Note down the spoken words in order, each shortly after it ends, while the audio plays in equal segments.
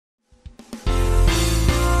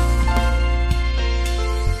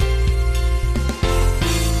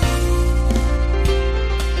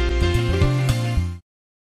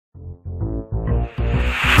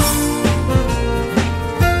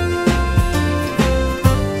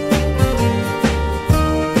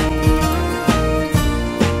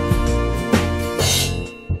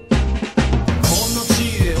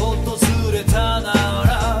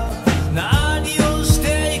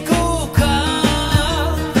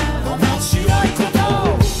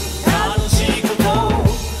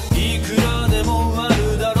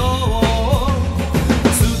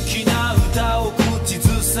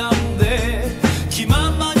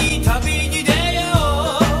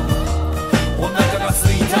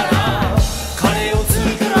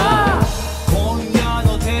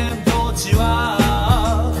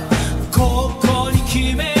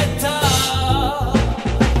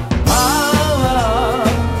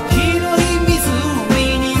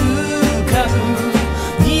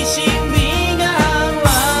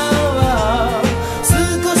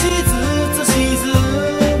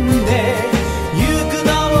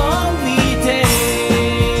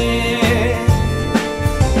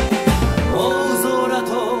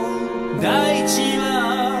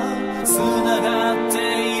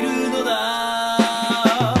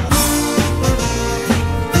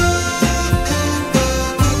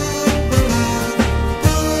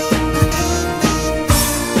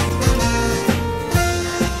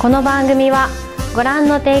この番組はご覧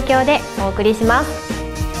の提供でお送りします。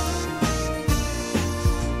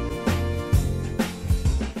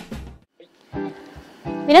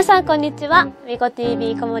皆さんこんにちは、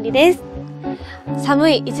Miko-TV 小森です。寒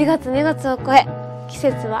い1月2月を超え、季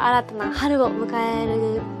節は新たな春を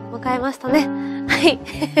迎えましたね。はい。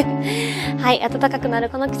はい、暖かくなる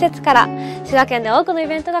この季節から滋賀県で多くのイ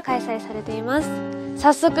ベントが開催されています。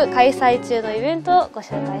早速開催中のイベントをご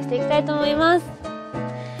紹介していきたいと思います。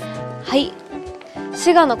はい。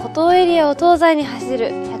滋賀の湖東エリアを東西に走る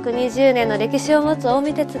120年の歴史を持つ近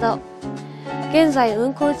江鉄道。現在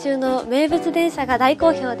運行中の名物電車が大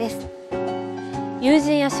好評です。友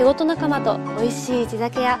人や仕事仲間と美味しい地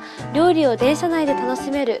酒や料理を電車内で楽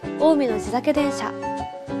しめる近江の地酒電車。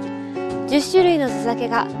10種類の地酒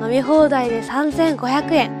が飲み放題で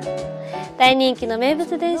3500円。大人気の名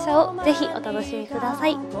物電車をぜひお楽しみくださ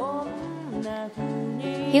い。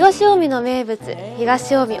東近江の名物、東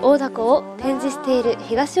近江大凧を展示している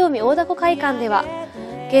東近江大凧会館では、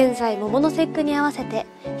現在桃の節句に合わせて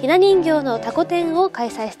ひな人形の凧展を開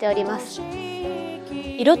催しております。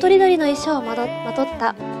色とりどりの衣装をまとっ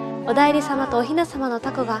たお内裏様とおひな様の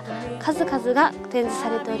凧が数々が展示さ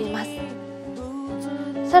れております。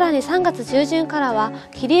さらに3月中旬からは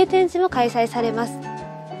切り絵展示も開催されます。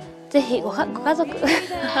ぜひご家族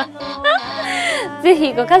ぜ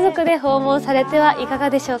ひご家族で訪問されてはいかが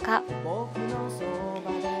でしょうか。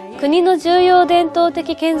国の重要伝統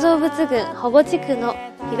的建造物群保護地区の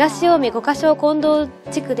東近江五箇所近藤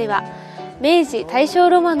地区では、明治大正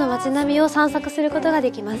ロマンの街並みを散策することが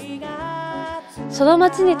できます。その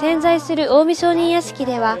街に点在する近江商人屋敷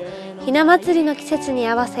では、ひな祭りの季節に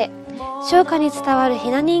合わせ商家に伝わるひ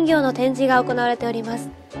な人形の展示が行われております。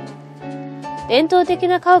伝統的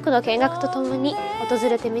な家屋の見学とともに訪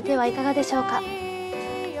れてみてはいかがでしょうか。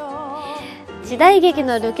時代劇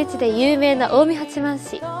のロケ地で有名な近江八幡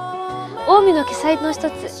市。近江の奇祭の一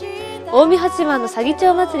つ、近江八幡の左義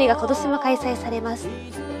長まつりが今年も開催されます。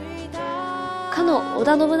かの織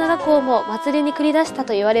田信長公も祭りに繰り出した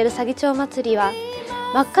と言われる左義長まつりは、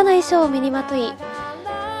真っ赤な衣装を身にまとい、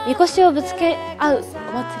みこしをぶつけ合う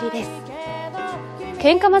お祭りです。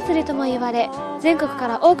喧嘩祭りとも言われ、全国か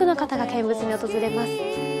ら多くの方が見物に訪れます。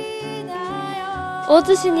大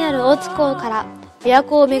津市にある大津港から琵琶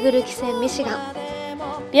湖を巡る汽船ミシガン。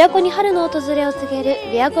琵琶湖に春の訪れを告げる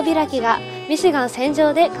琵琶湖開きがミシガン船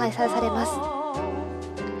上で開催されます。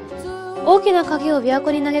大きな鍵を琵琶湖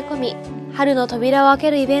に投げ込み、春の扉を開け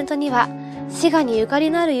るイベントには、滋賀にゆかり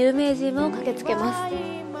のある有名人も駆けつけます。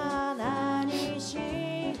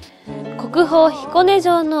国宝彦根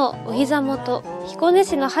城のお膝元、彦根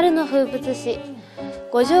市の春の風物詩、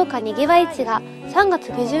ご城下にぎわい市が3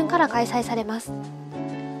月下旬から開催されます。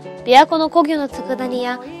琵琶湖の古魚の佃煮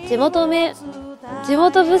や地元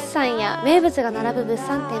物産や名物が並ぶ物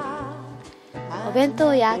産展、お弁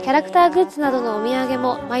当やキャラクターグッズなどのお土産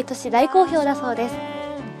も毎年大好評だそうです。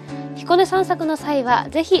彦根散策の際は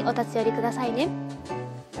ぜひお立ち寄りくださいね。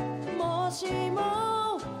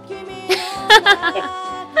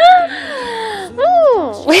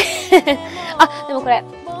あ、でもこれ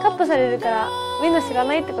カップされるからみんな知ら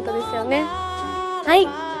ないってことですよね。は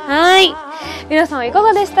い、皆さんいか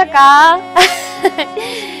がでしたか？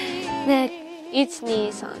ね、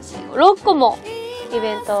1,2,3,4,5,6個もイ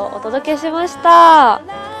ベントをお届けしました。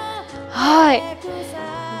はい、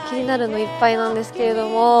気になるのいっぱいなんですけれど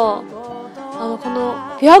も、この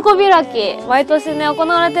琵琶湖開き毎年ね行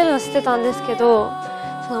われてるの知ってたんですけど、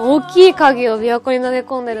その大きい鍵を琵琶湖に投げ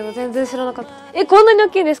込んでるの全然知らなかった。こんなに大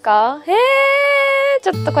きいんですか？ち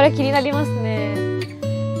ょっとこれ気になりますね。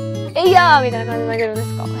いやーみたいな感じで投げるんで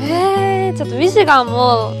すか？ちょっとミシガン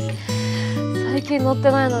も最近乗って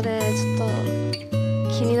ないのでちょっ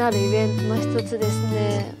と気になるイベントの一つです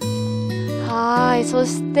ね。そ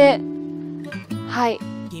して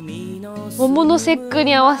桃の節句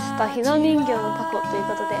に合わせたひな人形の凧という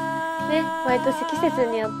ことでね、毎年季節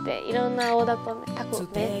によっていろんな大凧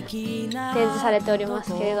ね展示されておりま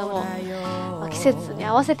すけれども、季節に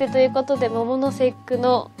合わせてということで桃の節句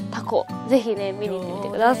の凧ぜひね見に行ってみて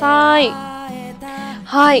ください。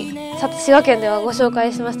さて滋賀県ではご紹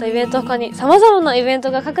介しましたイベント他に様々なイベン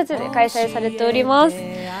トが各地で開催されております。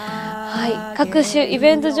各種イ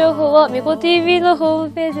ベント情報はMiko-TVのホー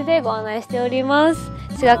ムページでご案内しております。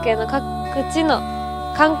滋賀県の各地の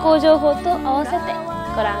観光情報と合わせて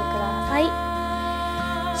ご覧ください。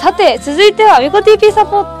さて続いてはMiko-TVサ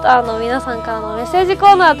ポーターの皆さんからのメッセージコ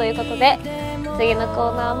ーナーということで、次のコ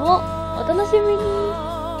ーナーもお楽しみに。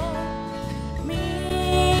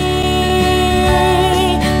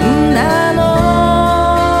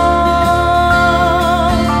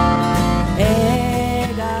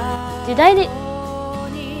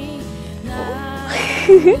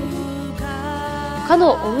か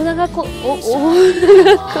のおむながこ、なんじ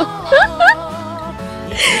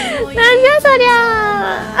ゃそり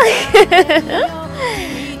ゃー。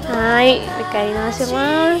はい、もう一回やり直し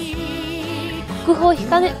ます。国宝ひ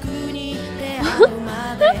かね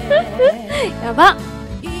やば。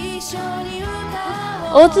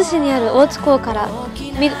大津市にある大津港から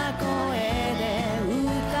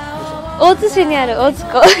大津市にある大津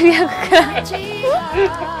港琵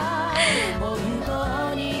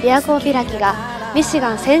琶湖開きがミシ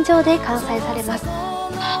ガン戦場で開催されます。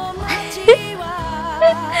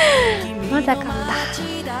まだかんだ。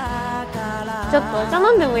ちょっとお茶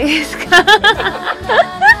飲んでもいいですか？は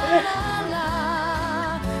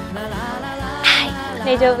い、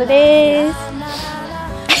大丈夫です。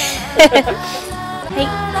は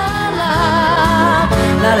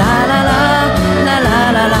い。